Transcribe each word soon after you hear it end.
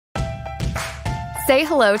Say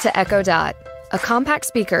hello to Echo Dot, a compact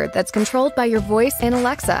speaker that's controlled by your voice and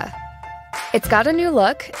Alexa. It's got a new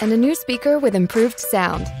look and a new speaker with improved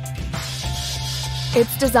sound.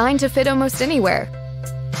 It's designed to fit almost anywhere,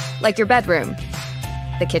 like your bedroom,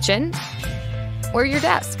 the kitchen, or your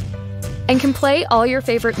desk, and can play all your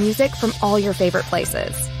favorite music from all your favorite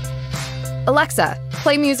places. Alexa,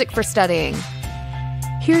 play music for studying.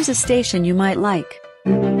 Here's a station you might like.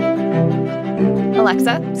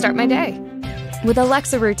 Alexa, start my day. With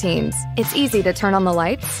Alexa routines, it's easy to turn on the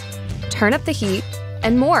lights, turn up the heat,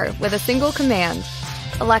 and more with a single command.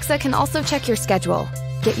 Alexa can also check your schedule,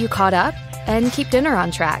 get you caught up, and keep dinner on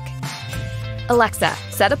track. Alexa,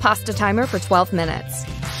 set a pasta timer for 12 minutes.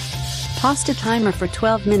 Pasta timer for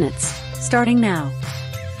 12 minutes, starting now.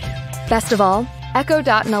 Best of all, Echo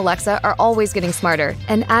Dot and Alexa are always getting smarter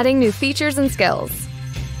and adding new features and skills.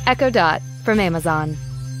 Echo Dot from Amazon.